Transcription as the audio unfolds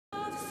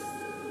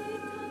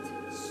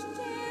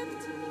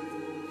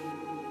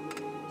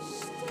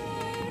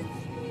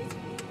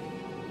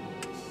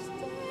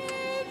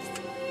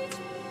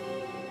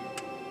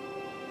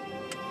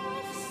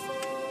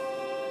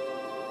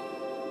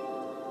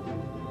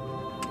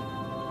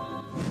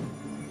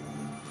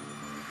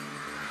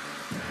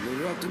The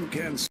rotten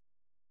cancer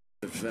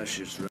of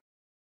fascist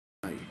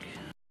Reich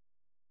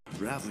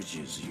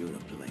ravages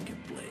Europe like a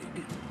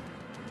plague.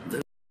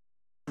 The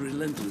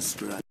relentless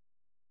drive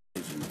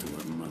into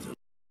our motherland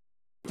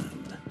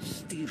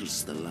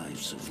steals the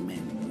lives of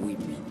men,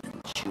 women,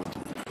 and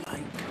children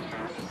alike.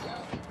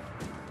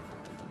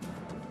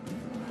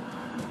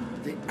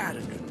 The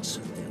arrogance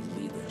of their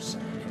leaders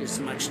is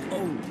matched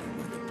only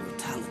by the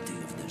brutality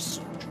of their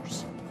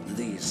soldiers.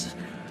 These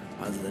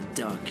are the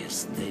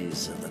darkest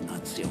days of the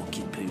Nazi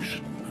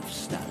occupation of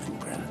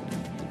Stalingrad.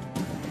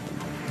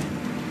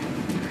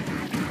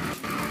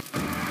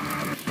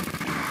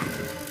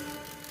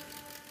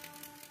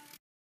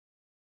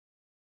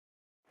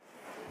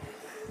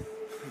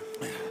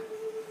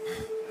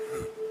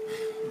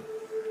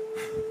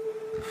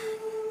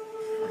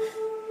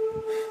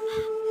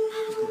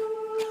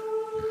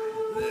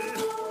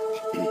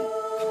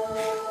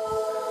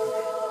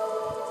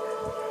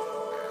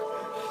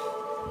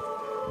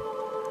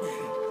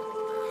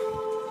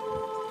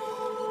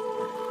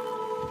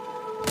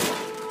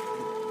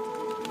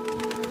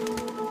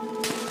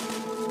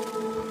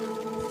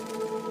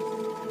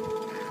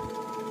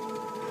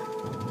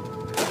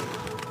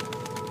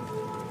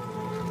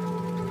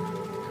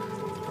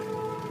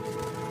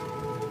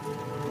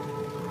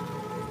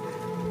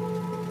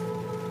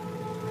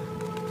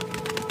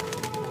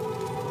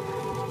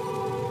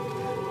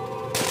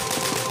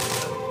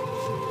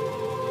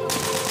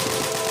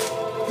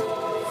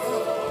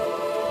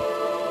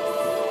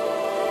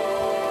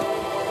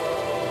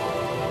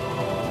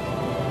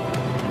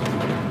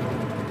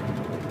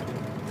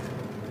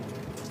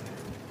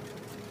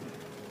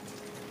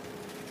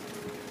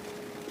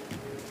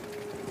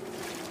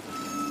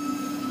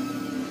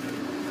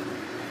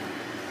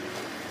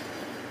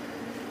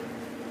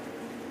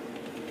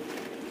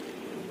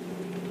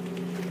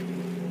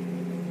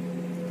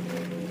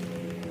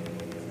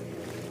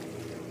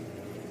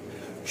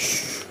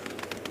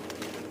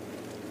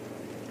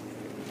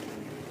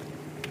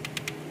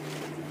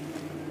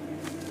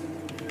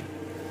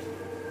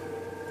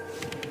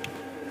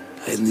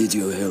 I need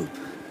your help.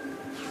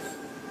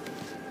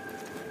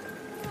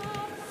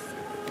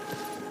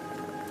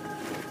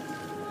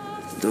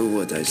 Do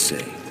what I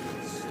say,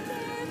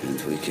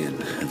 and we can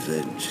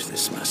avenge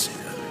this massacre.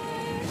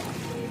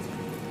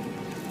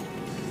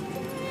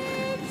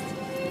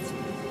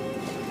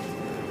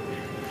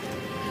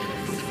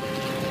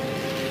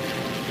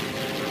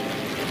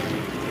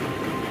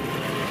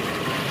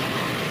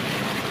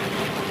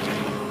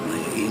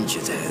 My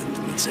injured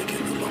hand means I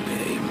can no longer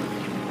aim.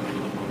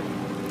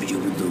 But you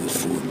will do it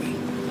for me.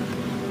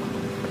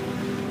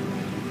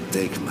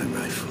 Take my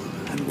rifle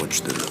and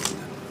watch the road.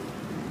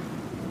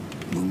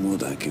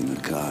 Mumodak in the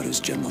car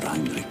is General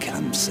Heinrich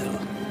Amsel,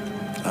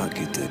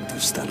 architect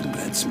of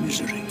Stalingrad's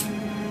misery.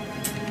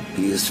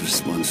 He is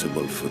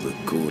responsible for the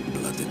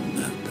cold-blooded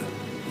murder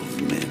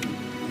of men,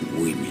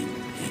 women,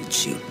 and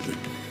children.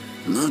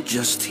 Not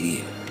just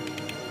here,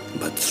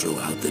 but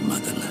throughout the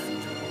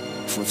motherland.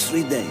 For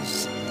 3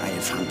 days, I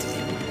have hunted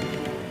him.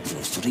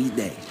 For 3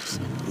 days,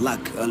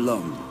 luck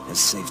alone has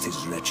saved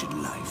his wretched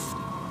life.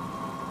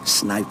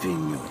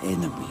 Sniping your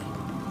enemy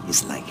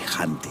is like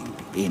hunting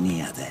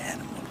any other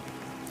animal.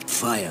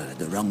 Fire at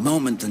the wrong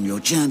moment and your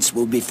chance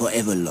will be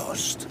forever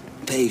lost.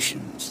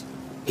 Patience.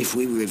 If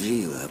we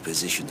reveal our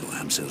position to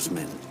Amsel's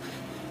men,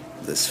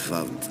 this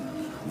fountain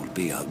will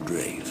be our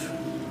grave.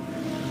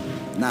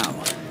 Now,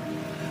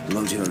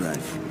 load your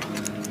rifle,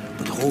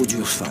 but hold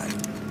your fire.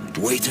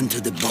 Wait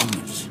until the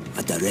bombers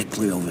are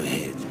directly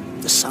overhead.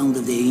 The sound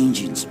of the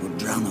engines will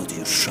drown out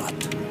your shot.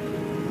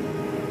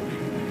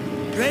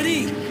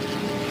 Ready?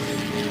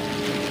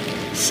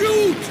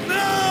 Shoot!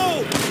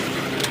 Now!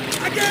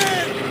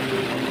 Again!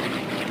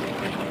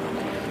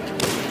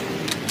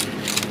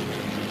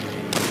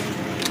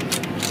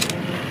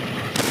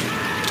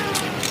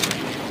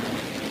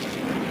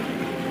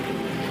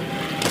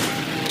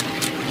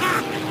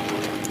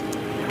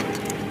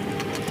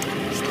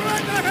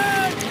 Strike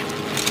ahead!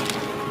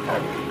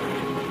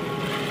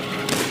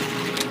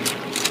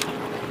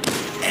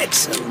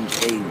 Excellent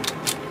aim.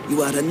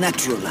 You are a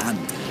natural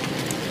hunter.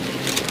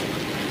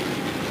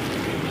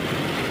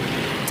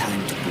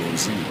 Time to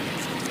close in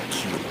for the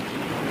kill.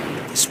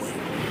 This way.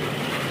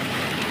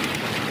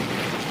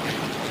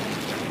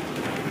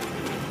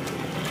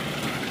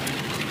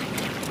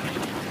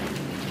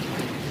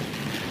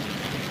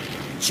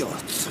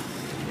 Jot.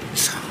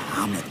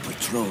 Armored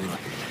patrol.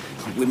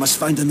 We must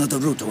find another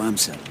route to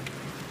Amsel.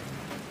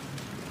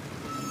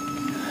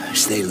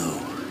 Stay low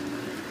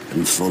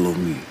and follow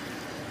me.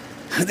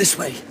 This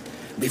way,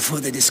 before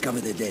they discover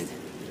the dead.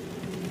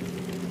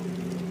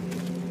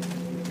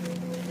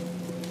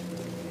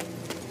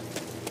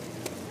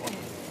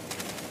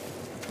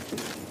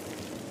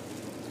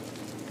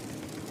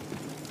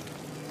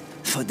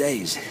 For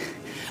days,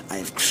 I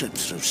have crept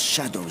through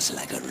shadows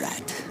like a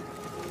rat.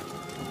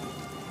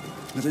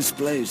 This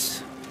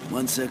place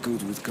once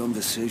echoed with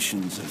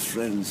conversations of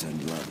friends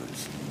and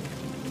lovers.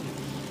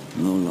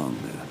 No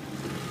longer.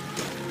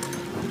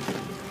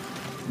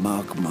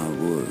 Mark my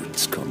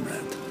words,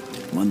 comrade.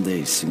 One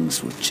day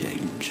things will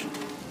change.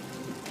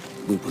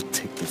 We will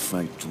take the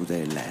fight to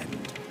their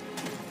land,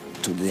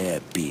 to their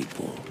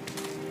people,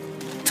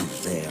 to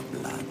their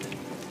blood.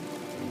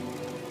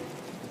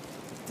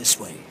 This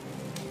way.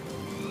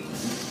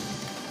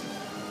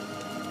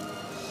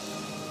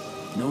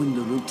 Knowing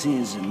the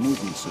routines and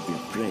movements of your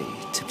prey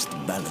tips the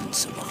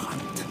balance of a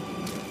hunt.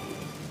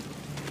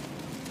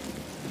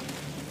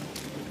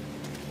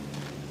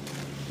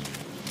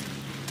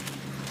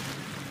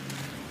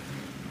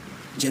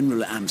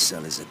 General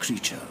Amsel is a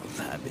creature of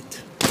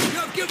habit. You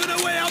have given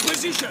away our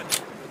position!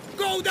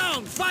 Go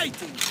down,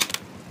 fighting!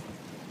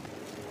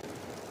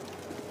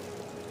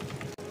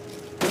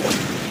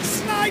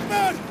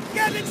 Sniper!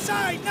 Get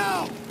inside,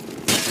 now!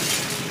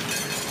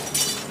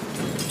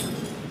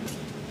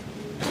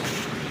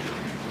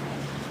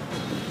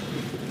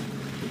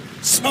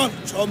 Son,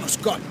 it's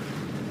almost gone.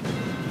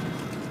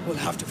 We'll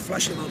have to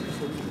flush him out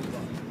before we move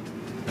on.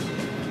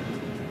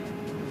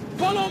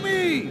 Follow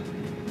me!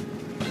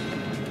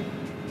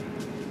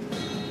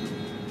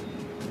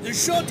 The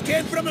shot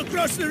came from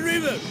across the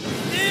river.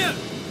 There!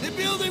 The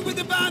building with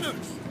the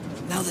banners!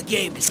 Now the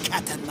game is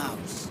cat and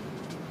mouse.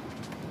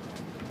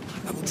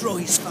 I will draw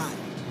his fire.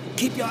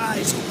 Keep your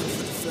eyes open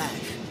for the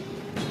flash.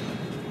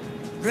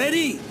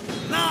 Ready?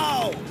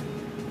 Now!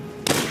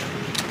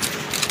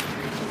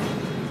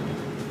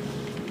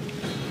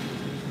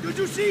 Did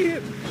you see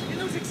him? He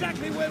knows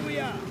exactly where we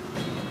are.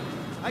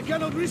 I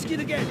cannot risk it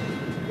again.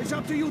 It's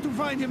up to you to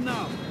find him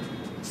now.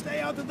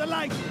 Stay out of the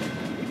light.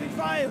 If he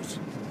fires,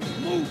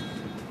 move.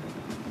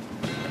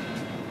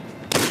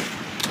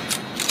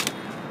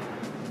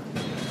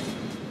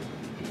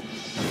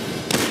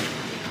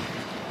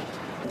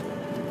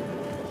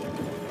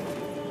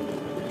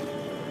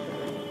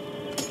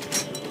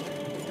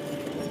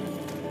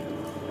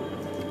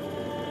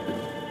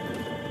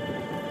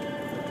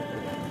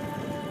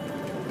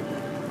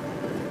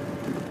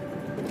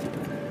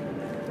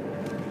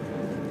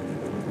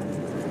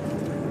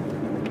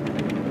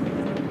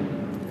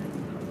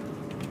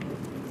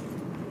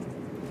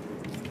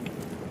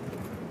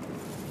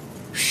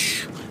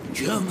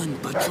 German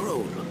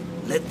patrol.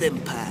 Let them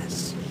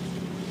pass.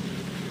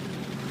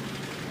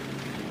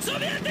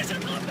 Sowjetische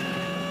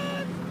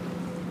Truppen!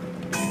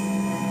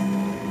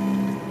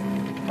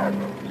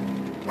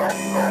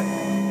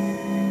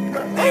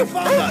 They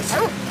found us!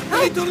 We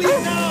need to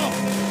leave now!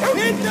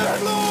 Hit the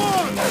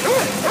floor!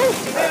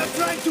 They are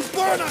trying to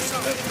burn us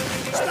up!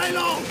 Stay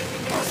low!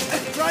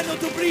 Try not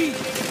to breathe!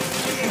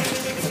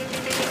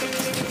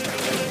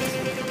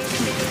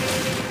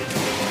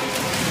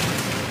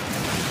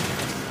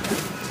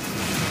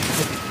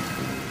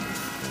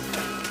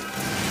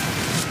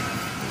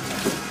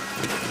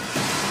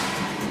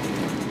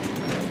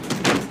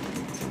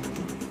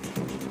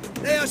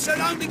 They are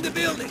surrounding the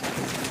building!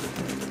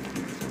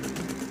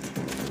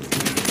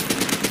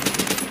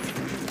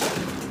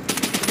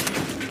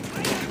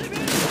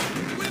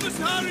 We must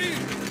hurry!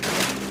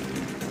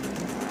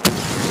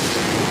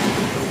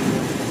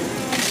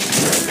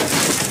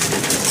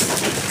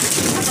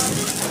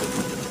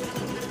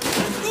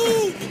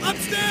 Move!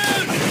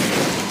 Upstairs!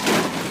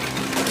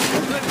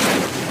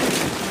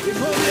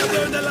 Before we are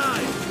burned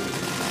alive!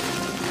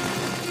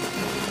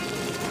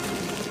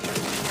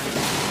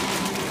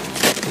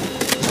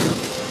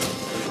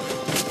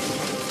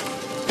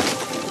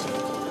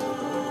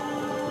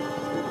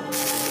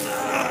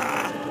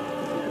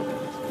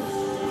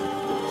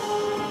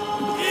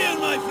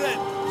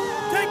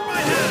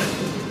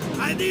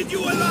 I need you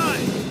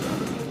alive!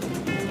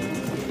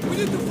 We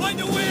need to find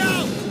a way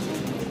out!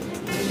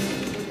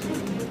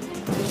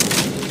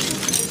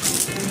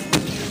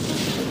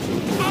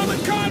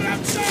 Armored car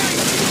outside!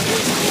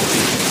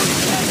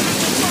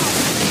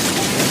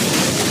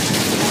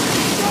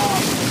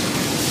 Stop!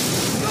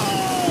 No!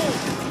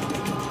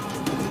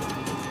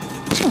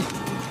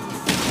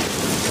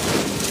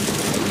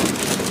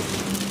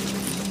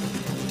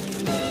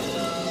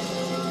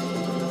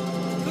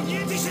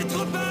 Sowjetische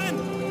Truppen!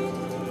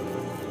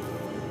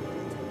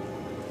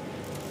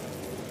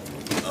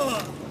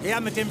 Er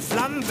mit dem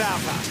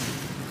Flammenwerfer!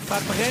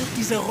 Verbrennt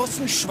diese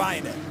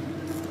Russenschweine!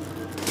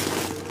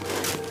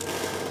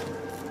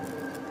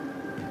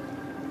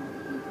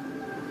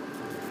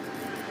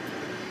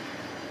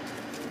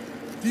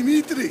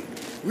 Dimitri,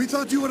 we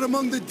thought you were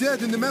among the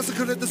dead in the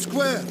massacre at the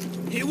square.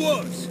 He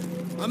was.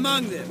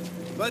 Among them,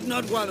 but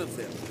not one of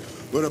them.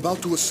 We're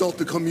about to assault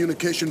the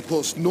communication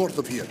post north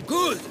of here.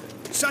 Good!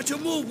 Such a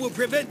move will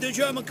prevent the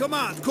German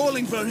command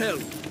calling for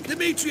help.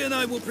 Dimitri and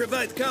I will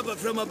provide cover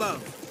from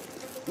above.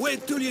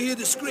 Wait till you hear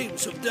the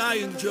screams of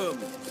dying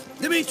Germans.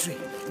 Dimitri,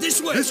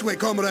 this way! This way, Up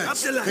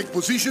comrades! the line. Take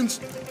positions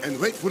and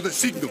wait for the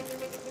signal.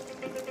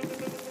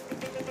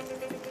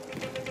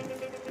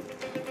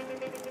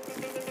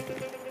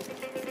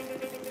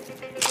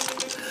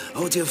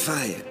 Hold your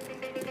fire.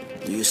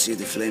 Do you see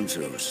the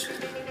flamethrowers?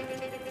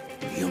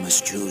 You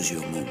must choose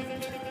your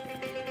moment.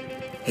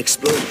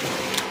 Explode.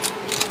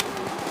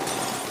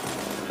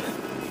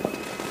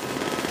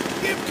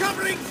 Give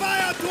covering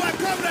fire to our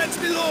comrades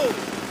below!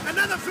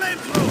 Another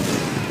flamethrower!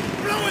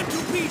 Blow into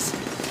pieces!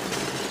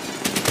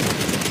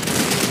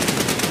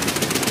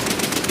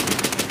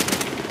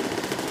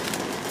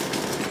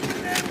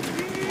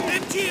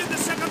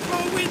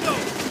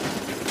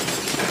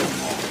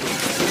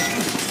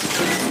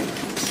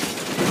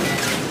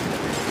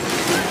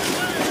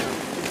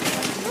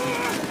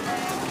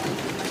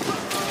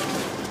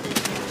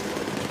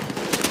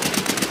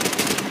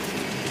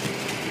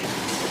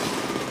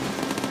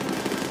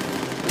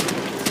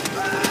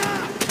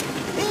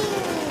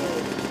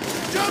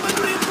 German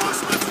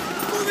reinforcements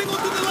moving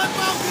onto the left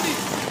balcony!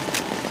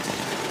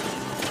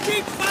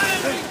 Keep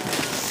firing!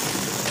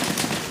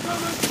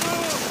 German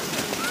power!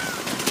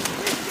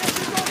 Keep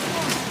getting up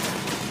one!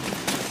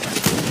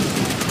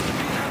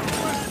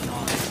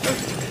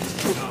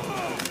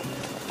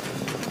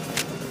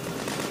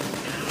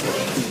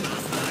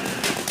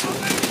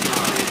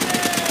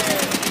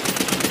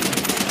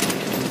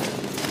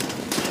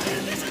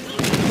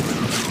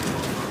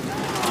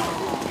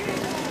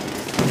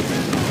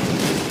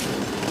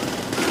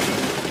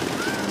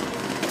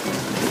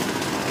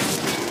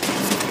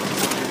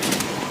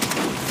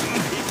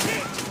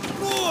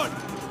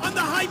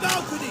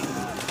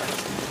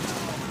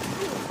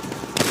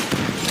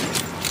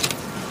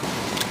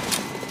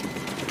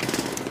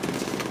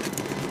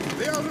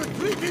 They are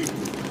retreating!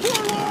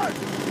 Forward!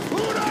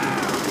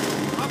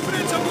 Hoorah! Our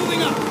friends are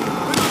moving up! We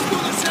must do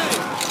the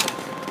same!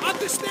 Up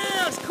the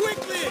stairs,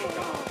 quickly!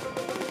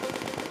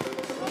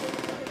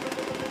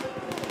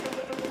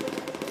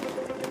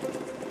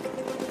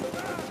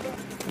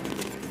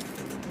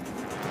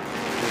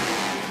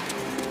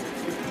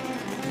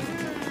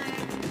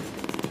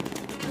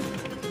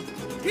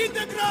 Hit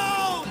the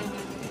ground!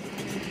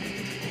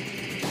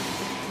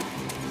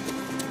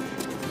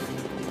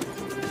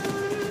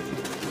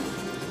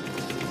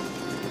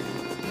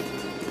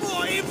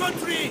 More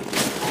infantry!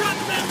 Cut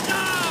them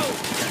down!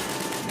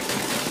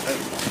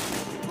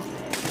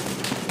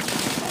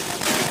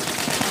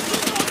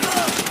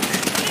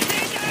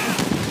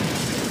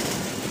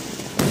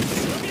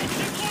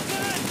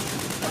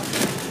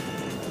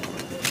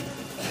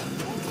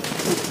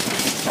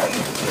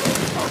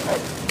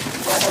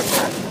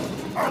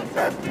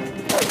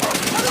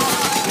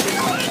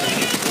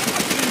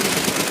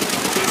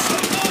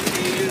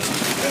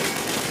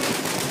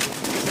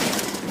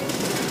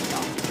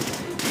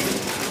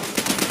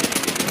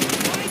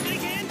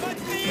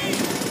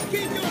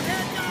 Keep your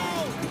head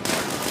down!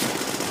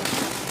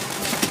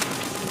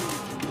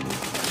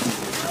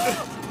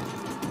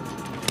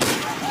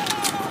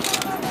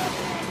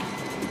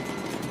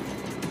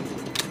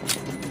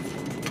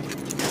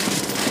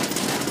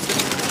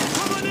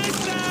 Come on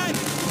inside!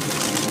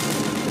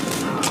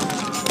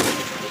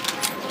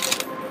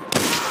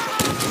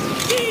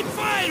 Keep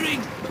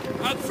firing!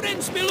 Our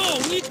friends below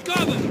need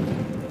cover!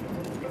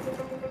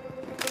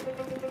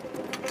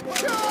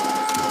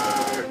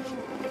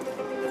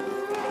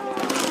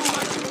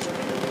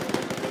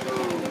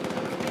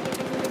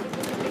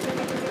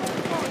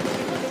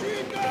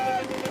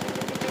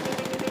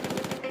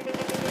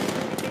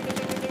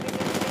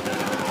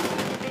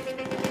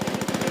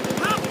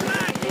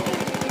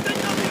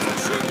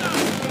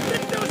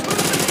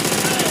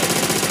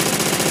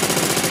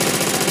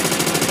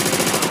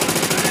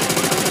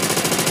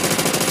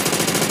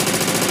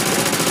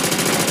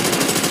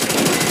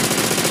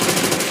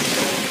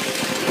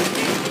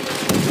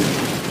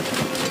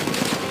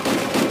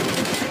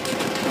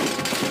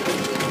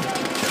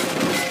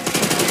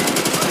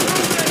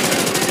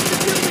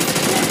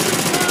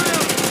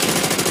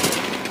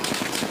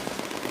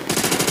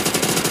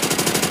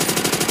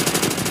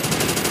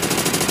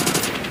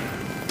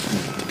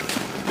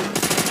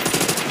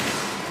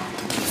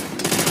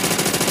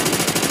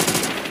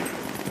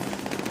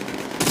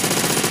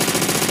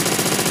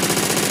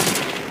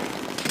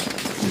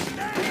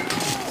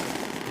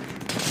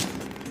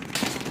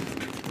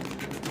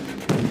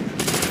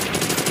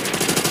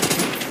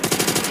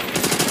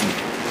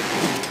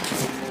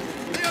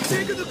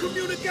 Taken the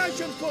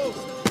communication post!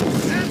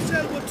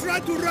 Ansel will try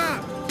to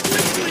run!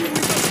 Quickly, we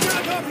must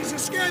cut off his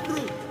escape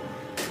route!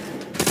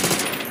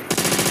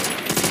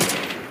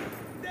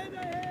 Dead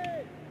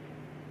ahead!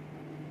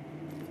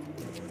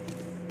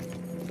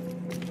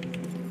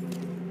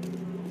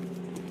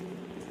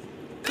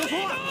 Come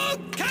on!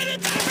 Keine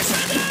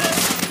Tagesschande!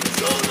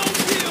 Show no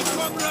fear,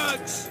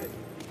 comrades!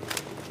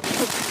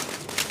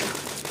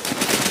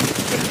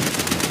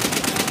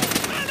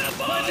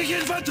 Feindliche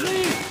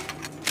Infanterie!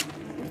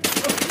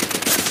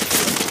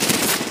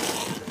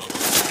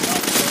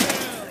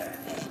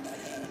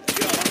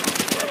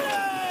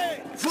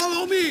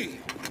 Follow me!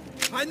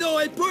 I know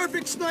a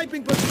perfect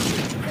sniping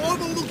position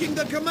overlooking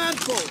the command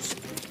post.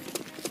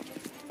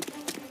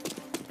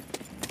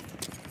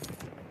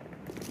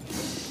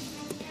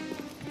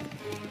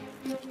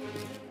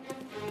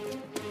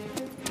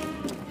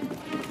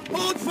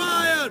 Hold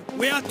fire!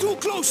 We are too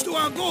close to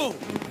our goal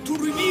to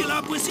reveal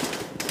our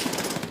position.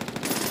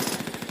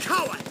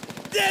 Coward!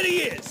 There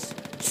he is!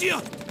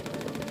 Shit!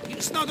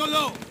 He's not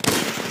alone.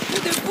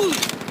 Put a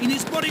bullet in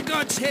his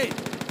bodyguard's head.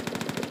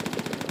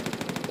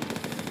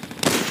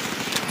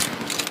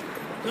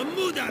 The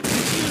Mudak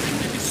is using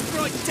the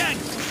destroyed tank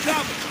for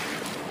cover.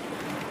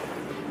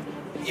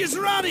 He's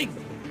running!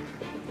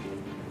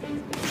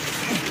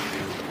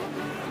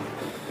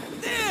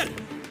 There!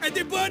 At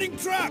the burning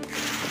truck!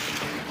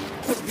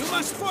 You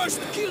must first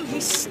kill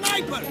his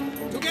sniper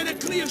to get a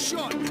clear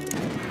shot.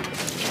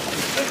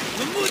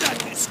 The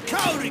Mudak is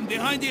cowering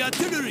behind the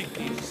artillery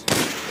piece.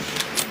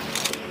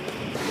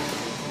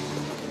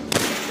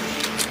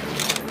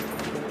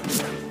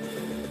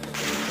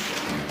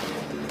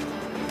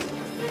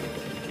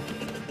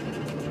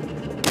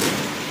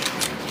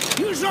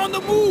 He's on the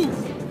move!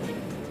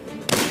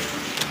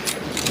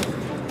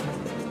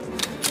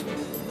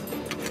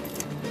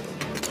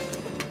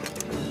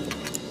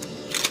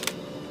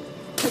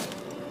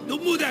 The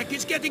Mudak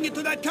is getting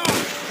into that car!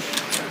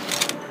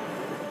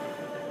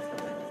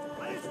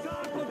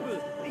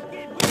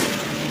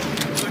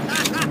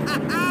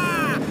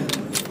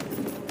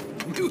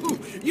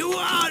 You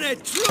are a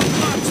true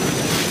monster!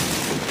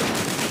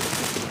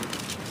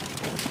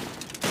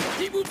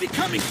 He will be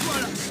coming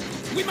for us!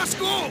 We must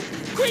go!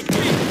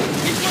 Quickly!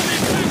 He's on their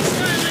back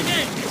style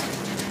again!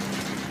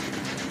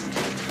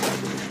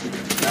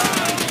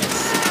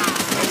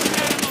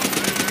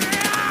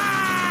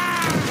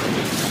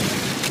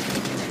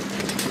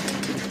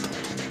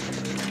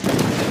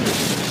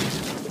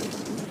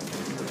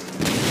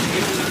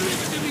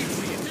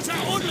 It's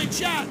our only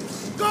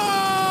chance!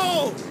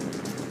 Go!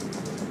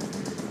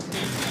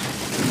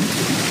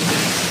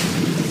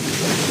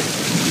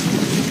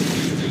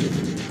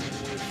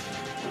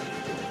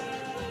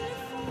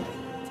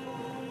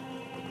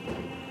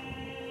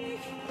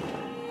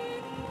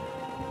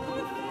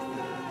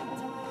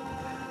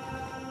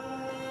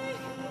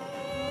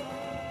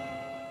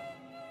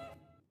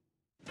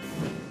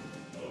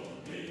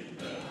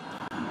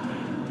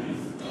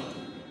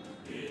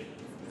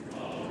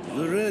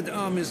 The Red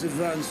Army's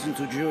advance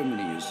into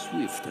Germany is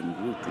swift and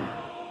brutal.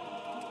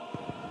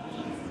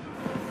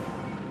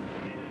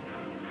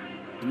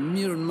 In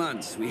mere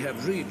months, we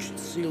have reached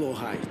Silo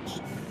Heights,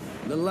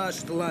 the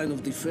last line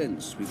of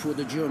defense before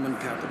the German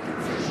capital.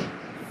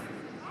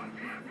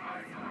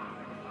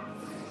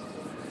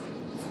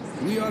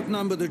 We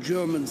outnumber the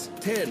Germans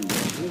 10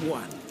 to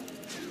 1.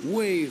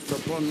 Wave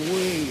upon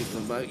wave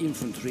of our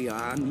infantry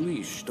are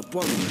unleashed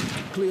upon them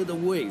to clear the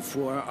way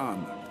for our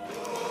armor.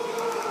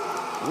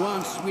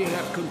 Once we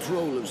have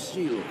control of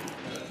Silo,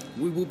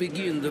 we will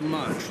begin the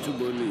march to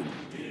Berlin.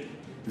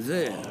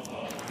 There,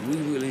 we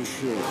will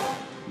ensure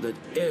that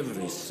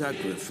every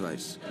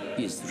sacrifice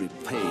is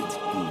repaid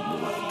in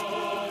blood.